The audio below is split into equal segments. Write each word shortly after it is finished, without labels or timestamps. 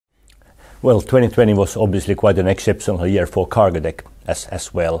Well, 2020 was obviously quite an exceptional year for Cargotec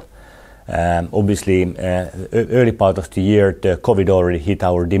as well. Obviously, early part of the year, the COVID already hit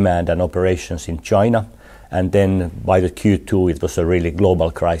our demand and operations in China. And then by the Q2, it was a really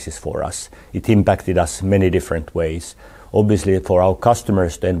global crisis for us. It impacted us many different ways. Obviously, for our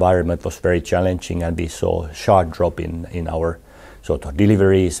customers, the environment was very challenging, and we saw a sharp drop in our sort of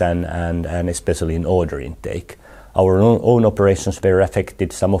deliveries and especially in order intake. Our own operations were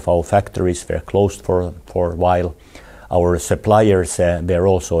affected. Some of our factories were closed for a while. Our suppliers were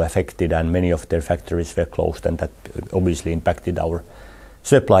also affected, and many of their factories were closed, and that obviously impacted our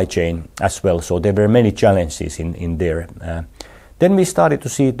supply chain as well. So there were many challenges in there. Then we started to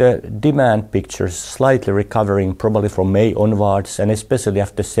see the demand pictures slightly recovering, probably from May onwards, and especially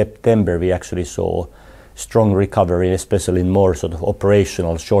after September, we actually saw strong recovery, especially in more sort of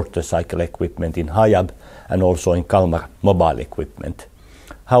operational shorter cycle equipment in Hiab and also in Kalmar mobile equipment.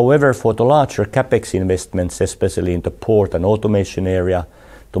 However, for the larger capex investments, especially in the port and automation area,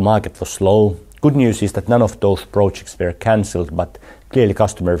 the market was slow. Good news is that none of those projects were cancelled, but clearly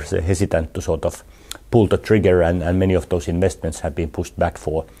customers were hesitant to sort of pull the trigger, and many of those investments have been pushed back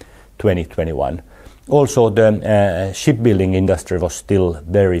for 2021. Also, the shipbuilding industry was still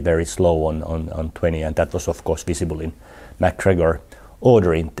very, very slow on 20, and that was of course visible in MacGregor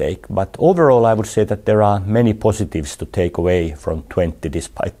order intake. But overall, I would say that there are many positives to take away from 20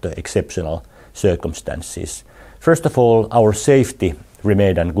 despite the exceptional circumstances. First of all, our safety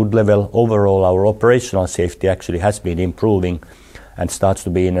remained at a good level. Overall, our operational safety actually has been improving and starts to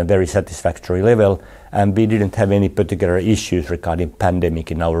be in a very satisfactory level, and we didn't have any particular issues regarding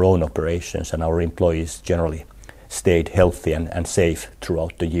pandemic in our own operations, and our employees generally stayed healthy and safe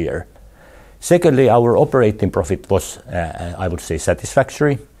throughout the year. Secondly, our operating profit was, I would say,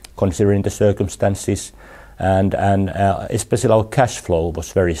 satisfactory considering the circumstances, and especially our cash flow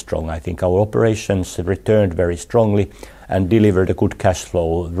was very strong. I think our operations returned very strongly and delivered a good cash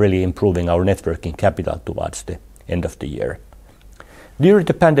flow, really improving our net working capital towards the end of the year. During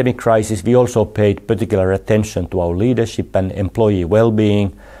the pandemic crisis, we also paid particular attention to our leadership and employee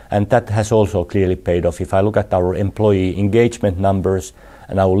well-being, and that has also clearly paid off. If I look at our employee engagement numbers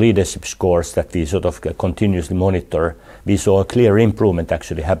and our leadership scores that we sort of continuously monitor, we saw a clear improvement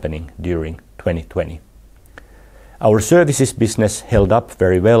actually happening during 2020. Our services business held up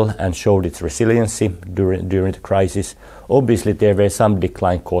very well and showed its resiliency during the crisis. Obviously, there were some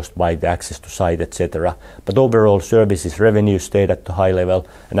decline caused by the access to site, etc. But overall, services revenue stayed at the high level,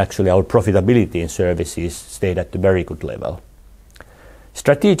 and actually our profitability in services stayed at a very good level.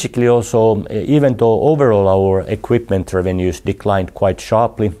 Strategically also, even though overall our equipment revenues declined quite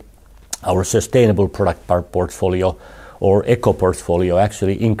sharply, our sustainable product portfolio or eco portfolio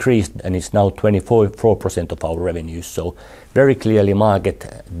actually increased and is now 24% of our revenues. So very clearly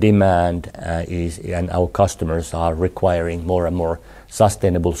market demand and our customers are requiring more and more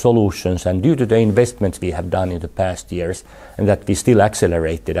sustainable solutions, and due to the investments we have done in the past years and that we still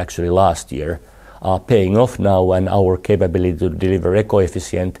accelerated actually last year are paying off now, and our capability to deliver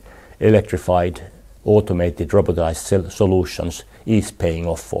eco-efficient, electrified, automated, robotized solutions is paying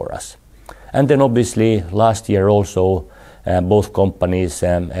off for us. And then obviously last year also both companies'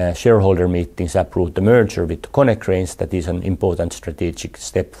 shareholder meetings approved the merger with Konecranes. That is an important strategic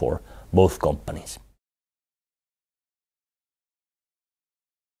step for both companies.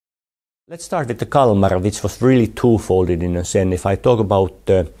 Let's start with the Kalmar, which was really twofolded in a sense. If I talk about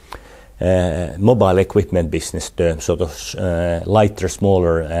the mobile equipment business, the sort of lighter,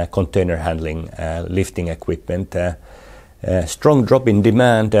 smaller container handling lifting equipment, strong drop in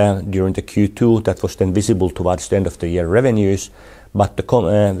demand during the Q2 that was then visible towards the end of the year revenues. But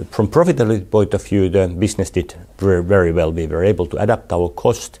from profitability point of view, the business did very well. We were able to adapt our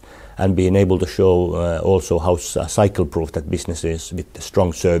cost and being able to show also how cycle-proof that business is, with the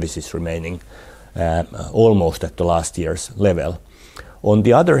strong services remaining almost at the last year's level. On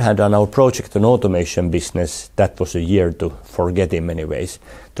the other hand, on our project and automation business, that was a year to forget in many ways.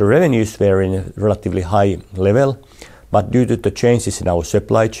 The revenues were in a relatively high level, but due to the changes in our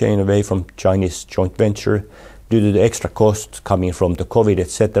supply chain away from Chinese joint venture, due to the extra costs coming from the COVID,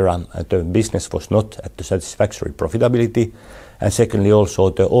 etc., the business was not at the satisfactory profitability. And secondly,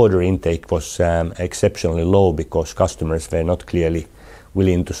 also the order intake was exceptionally low because customers were not clearly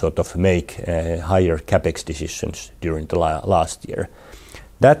willing to sort of make higher capex decisions during the last year.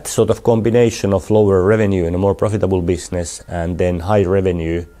 That sort of combination of lower revenue in a more profitable business and then high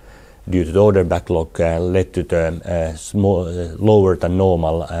revenue due to the order backlog led to the lower than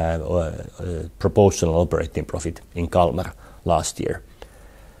normal proportional operating profit in Kalmar last year.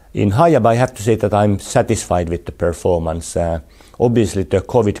 In Hiab, I have to say that I'm satisfied with the performance. Obviously, the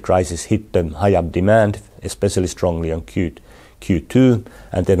COVID crisis hit the Hiab demand, especially strongly on Q2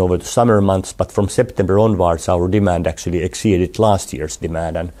 and then over the summer months. But from September onwards, our demand actually exceeded last year's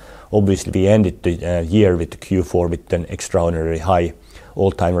demand. And obviously, we ended the year with the Q4 with an extraordinarily high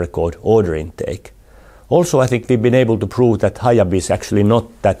all-time record order intake. Also, I think we've been able to prove that Hiab is actually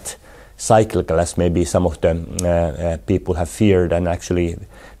not that cyclical as maybe some of the people have feared, and actually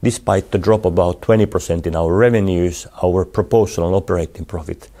despite the drop about 20% in our revenues, our proportional operating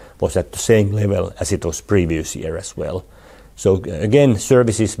profit was at the same level as it was previous year as well. So again,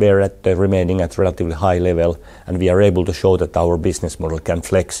 services were remaining at relatively high level, and we are able to show that our business model can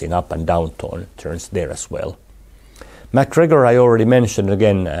flex in up and down turns there as well. MacGregor, I already mentioned,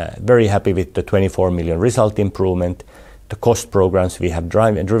 again, very happy with the 24 million result improvement. The cost programs we have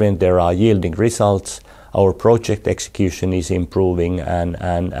driven there are yielding results. Our project execution is improving,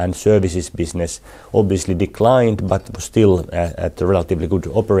 and services business obviously declined, but was still at a relatively good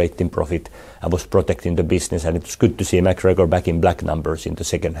operating profit and was protecting the business. And it was good to see MacGregor back in black numbers in the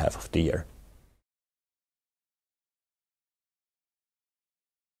second half of the year.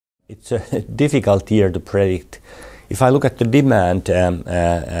 It's a difficult year to predict. If I look at the demand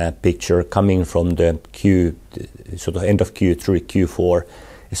picture coming from the sort of end of Q3, Q4,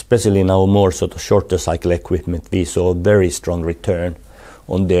 especially in our more sort of shorter cycle equipment, we saw a very strong return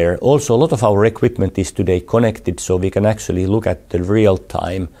on there. Also, a lot of our equipment is today connected, so we can actually look at the real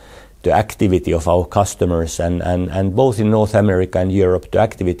time, the activity of our customers, and both in North America and Europe, the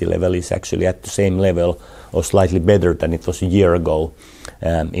activity level is actually at the same level or slightly better than it was a year ago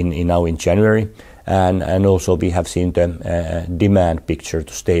in January. And also we have seen the demand picture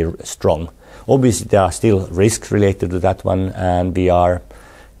to stay strong. Obviously, there are still risks related to that one, and we are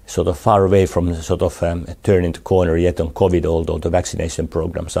sort of far away from sort of turning the corner yet on COVID, although the vaccination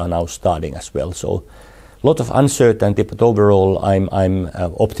programs are now starting as well. So a lot of uncertainty, but overall I'm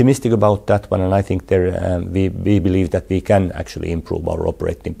optimistic about that one, and I think we believe that we can actually improve our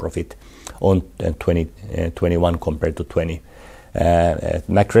operating profit on 2021 compared to 2020.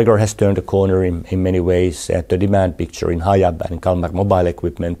 MacGregor has turned a corner in many ways. The demand picture in Hiab and Kalmar mobile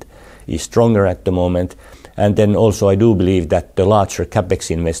equipment is stronger at the moment. And then also I do believe that the larger capex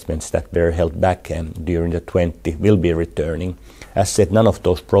investments that were held back during the 2020 will be returning. As said, none of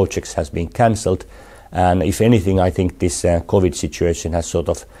those projects has been cancelled. And if anything, I think this COVID situation has sort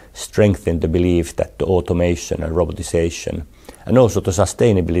of strengthened the belief that the automation and robotization and also the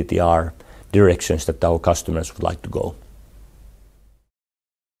sustainability are directions that our customers would like to go.